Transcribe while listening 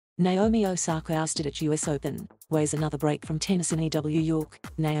Naomi Osaka ousted at US Open, weighs another break from tennisNEW York.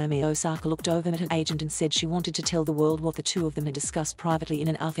 Naomi Osaka looked over at her agent and said she wanted to tell the world what the two of them had discussed privately in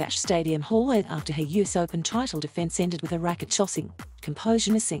an Arthur Ashe Stadium hallway after her US Open title defense ended with a racket-tossing,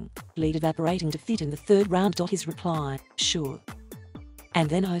 composure-missing, lead-evaporating defeat in the third round. His reply, "Sure." And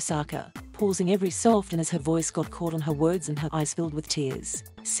then Osaka, pausing every so often as her voice got caught on her words and her eyes filled with tears,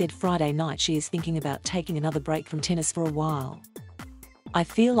 said Friday night she is thinking about taking another break from tennis for a while. "I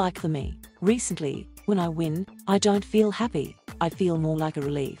feel like for me, recently, when I win, I don't feel happy, I feel more like a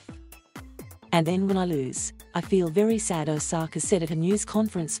relief. And then when I lose, I feel very sad," Osaka said at a news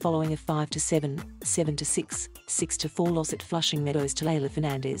conference following a 5-7, 7-6, 6-4 loss at Flushing Meadows to Leylah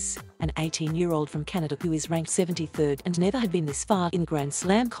Fernandez, an 18-year-old from Canada who is ranked 73rd and never had been this far in Grand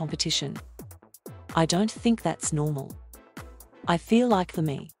Slam competition. "I don't think that's normal. I feel like for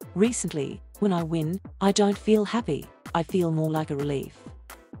me, recently, when I win, I don't feel happy, I feel more like a relief.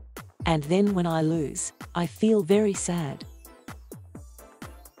 And then when I lose, I feel very sad."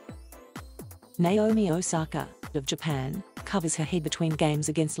 Naomi Osaka, of Japan, covers her head between games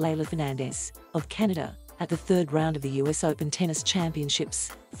against Leylah Fernandez, of Canada, at the third round of the US Open Tennis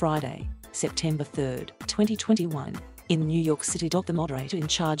Championships, Friday, September 3, 2021, in New York City. The moderator in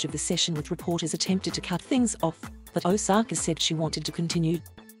charge of the session with reporters attempted to cut things off, but Osaka said she wanted to continue.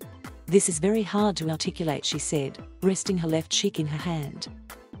 "This is very hard to articulate," she said, resting her left cheek in her hand.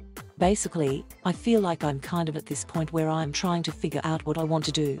 "Basically, I feel like I'm kind of at this point where I'm trying to figure out what I want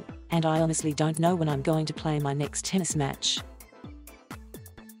to do, and I honestly don't know when I'm going to play my next tennis match."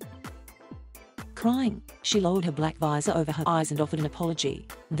 Crying, she lowered her black visor over her eyes and offered an apology,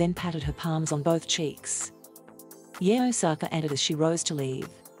 then patted her palms on both cheeks. "Yeah," Osaka added as she rose to leave,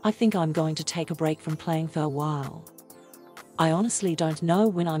 "I think I'm going to take a break from playing for a while. I honestly don't know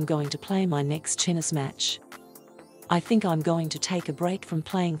when I'm going to play my next tennis match. I think I'm going to take a break from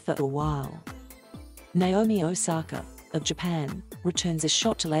playing for a while." Naomi Osaka, of Japan, returns a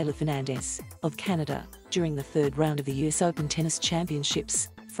shot to Leylah Fernandez, of Canada, during the third round of the US Open Tennis Championships,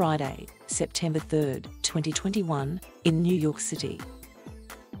 Friday, September 3, 2021, in New York City.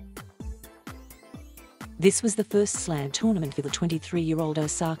 This was the first slam tournament for the 23-year-old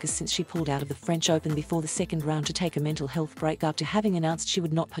Osaka since she pulled out of the French Open before the second round to take a mental health break after having announced she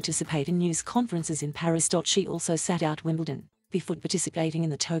would not participate in news conferences in Paris. She also sat out Wimbledon, before participating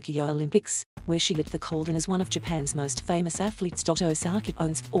in the Tokyo Olympics, where she lit the cauldron as one of Japan's most famous athletes. Osaka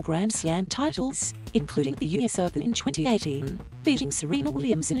owns 4 Grand Slam titles, including the US Open in 2018, beating Serena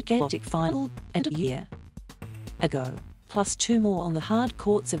Williams in a chaotic final, and a year ago, plus 2 more on the hard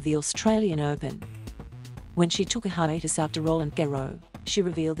courts of the Australian Open. When she took a hiatus after Roland Garros, she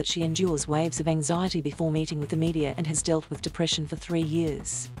revealed that she endures waves of anxiety before meeting with the media and has dealt with depression for 3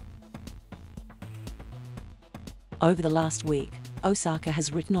 years. Over the last week, Osaka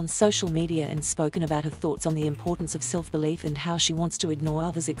has written on social media and spoken about her thoughts on the importance of self-belief and how she wants to ignore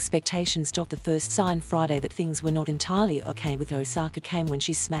others' expectations. The first sign Friday that things were not entirely okay with Osaka came when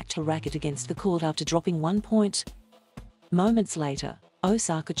she smacked her racket against the court after dropping 1 point. Moments later,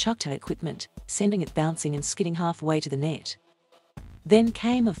 Osaka chucked her equipment, sending it bouncing and skidding halfway to the net. Then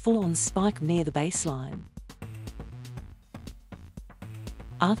came a full-on spike near the baseline.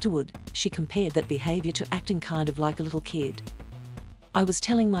 Afterward, she compared that behavior to acting kind of like a little kid. "I was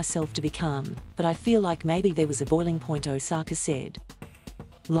telling myself to be calm, but I feel like maybe there was a boiling point," Osaka said.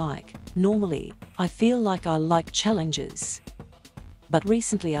 "Like, normally, I feel like I like challenges. But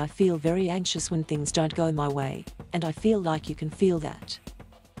recently I feel very anxious when things don't go my way, and I feel like you can feel that."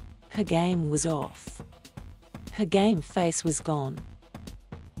 Her game was off. Her game face was gone.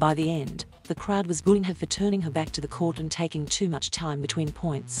 By the end, the crowd was booing her for turning her back to the court and taking too much time between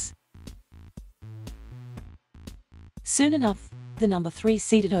points. Soon enough, the number 3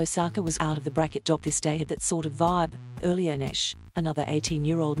 seeded Osaka was out of the bracket. This day had that sort of vibe. Earlier Nash, another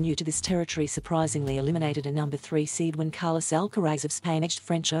 18-year-old new to this territory, surprisingly eliminated a number 3 seed when Carlos Alcaraz of Spain edged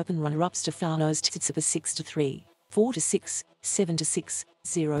French Open runner-up Stefanos Tsitsipas 6-3, 4-6, 7-6,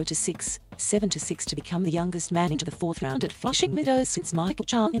 0-6, 7-6 to become the youngest man into the 4th round at Flushing Meadows since Michael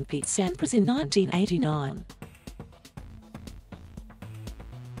Chang and Pete Sampras in 1989.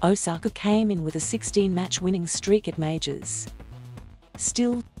 Osaka came in with a 16-match winning streak at majors.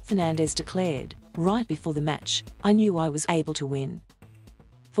 Still, Fernandez declared, right before the match, "I knew I was able to win."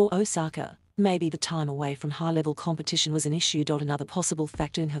 For Osaka, maybe the time away from high-level competition was an issue. Another possible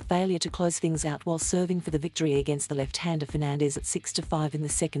factor in her failure to close things out while serving for the victory against the left-hander Fernandez at 6-5 in the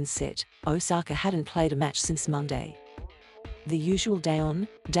second set, Osaka hadn't played a match since Monday. The usual day-on,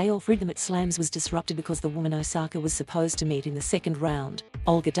 day-off rhythm at slams was disrupted because the woman Osaka was supposed to meet in the second round,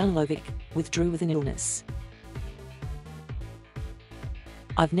 Olga Danilovic, withdrew with an illness.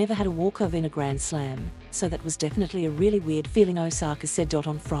 "I've never had a walkover in a Grand Slam, so that was definitely a really weird feeling," Osaka said.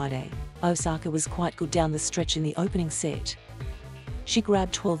 On Friday, Osaka was quite good down the stretch in the opening set. She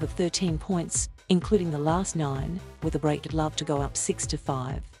grabbed 12 of 13 points, including the last 9, with a break at love to go up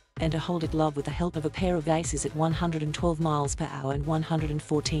 6-5, and a hold at love with the help of a pair of aces at 112 miles per hour and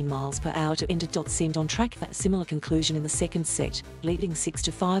 114 miles per hour to end it. Seemed on track for a similar conclusion in the second set, leading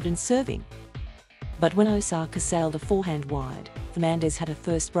 6-5 and serving. But when Osaka sailed a forehand wide, Fernandez had her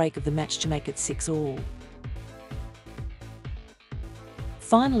first break of the match to make it 6-all.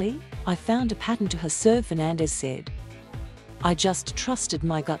 "Finally, I found a pattern to her serve," Fernandez said. "I just trusted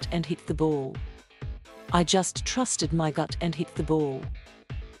my gut and hit the ball. I just trusted my gut and hit the ball."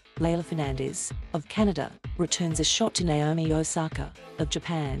 Leylah Fernandez, of Canada, returns a shot to Naomi Osaka, of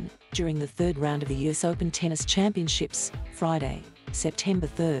Japan, during the third round of the US Open Tennis Championships, Friday, September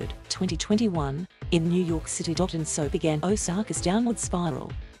 3, 2021, in New York City. And so began Osaka's downward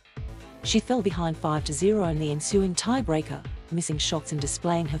spiral. She fell behind 5-0 in the ensuing tiebreaker, missing shots and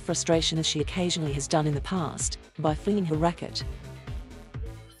displaying her frustration as she occasionally has done in the past, by flinging her racket.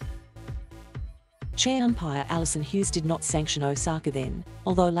 Chair umpire Alison Hughes did not sanction Osaka then,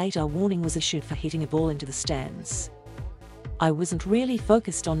 although later a warning was issued for hitting a ball into the stands. "I wasn't really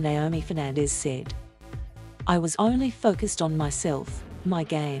focused on Naomi," Fernandez said. "I was only focused on myself, my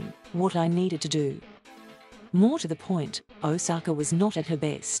game, what I needed to do." More to the point, Osaka was not at her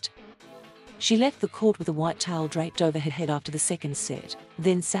best. She left the court with a white towel draped over her head after the second set,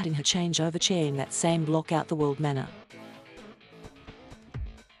 then sat in her changeover chair in that same block-out-the-world manner.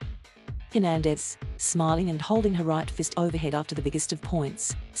 Fernandez, smiling and holding her right fist overhead after the biggest of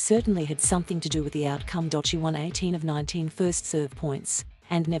points, certainly had something to do with the outcome. She won 18 of 19 first serve points,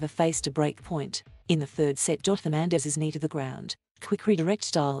 and never faced a break point in the third set. Fernandez's knee to the ground, quick redirect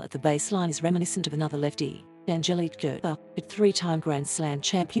style at the baseline is reminiscent of another lefty, Angelique Kerber, a 3-time Grand Slam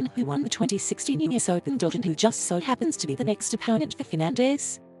champion who won the 2016 US Open. And who just so happens to be the next opponent for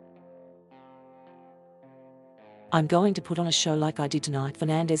Fernandez. "I'm going to put on a show like I did tonight,"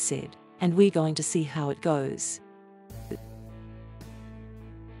 Fernandez said, "and we're going to see how it goes."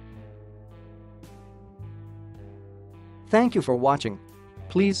 Thank you for watching.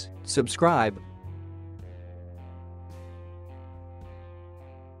 Please subscribe.